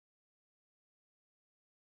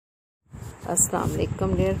Assalamu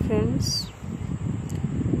alaikum dear friends,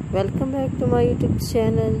 welcome back to my YouTube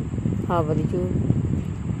channel. How are you?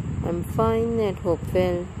 I'm fine and hope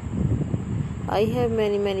well. I have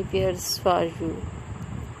many prayers for you.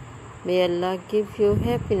 May Allah give you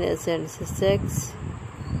happiness and success.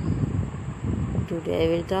 Today I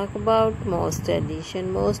will talk about most stylish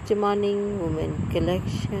and most demanding women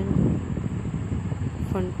collection.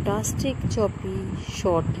 Fantastic choppy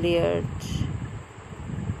short layered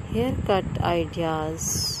haircut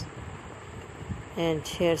ideas and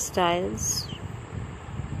hairstyles.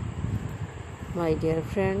 My dear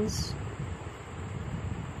friends,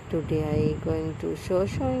 today I am going to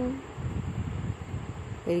showing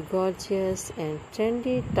very gorgeous and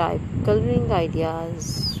trendy type coloring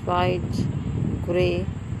ideas: white, grey,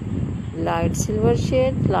 light silver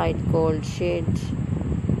shade, light gold shade,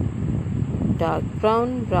 dark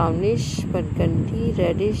brown, brownish, burgundy,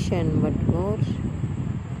 reddish and much more.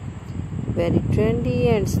 Very trendy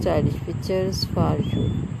and stylish pictures for you.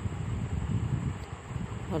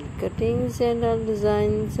 All cuttings and all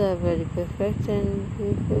designs are very perfect and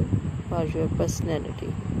beautiful for your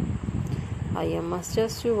personality. I must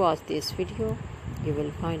just you watch this video. You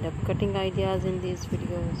will find up cutting ideas in these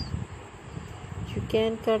videos. You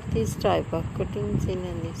can cut this type of cuttings in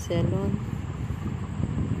any salon.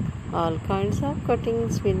 All kinds of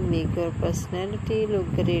cuttings will make your personality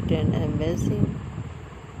look great and amazing.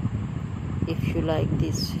 If you like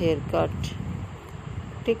this haircut,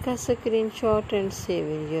 take a screenshot and save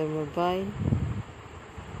in your mobile.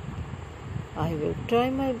 I will try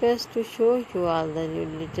my best to show you all the new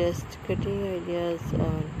latest cutting ideas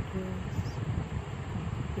on yours.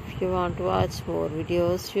 If you want to watch more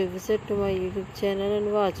videos, you visit to my YouTube channel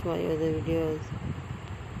and watch my other videos.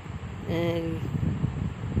 And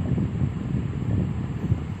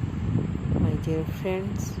my dear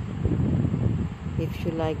friends, if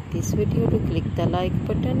you like this video, to click the like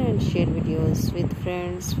button and share videos with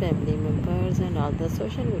friends, family members and all the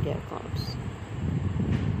social media accounts.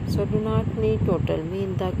 So do not need to tell me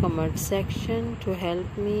in the comment section to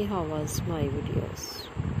help me how was my videos.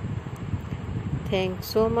 Thanks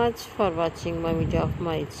so much for watching my video of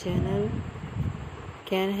my channel.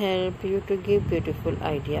 Can help you to give beautiful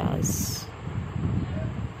ideas.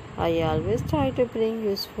 I always try to bring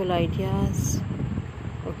useful ideas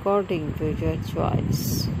according to your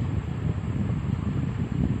choice.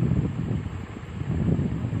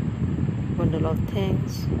 Bundle of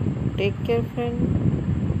thanks. Take care,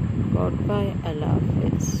 friend. Goodbye. Allah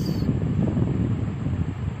Hafiz.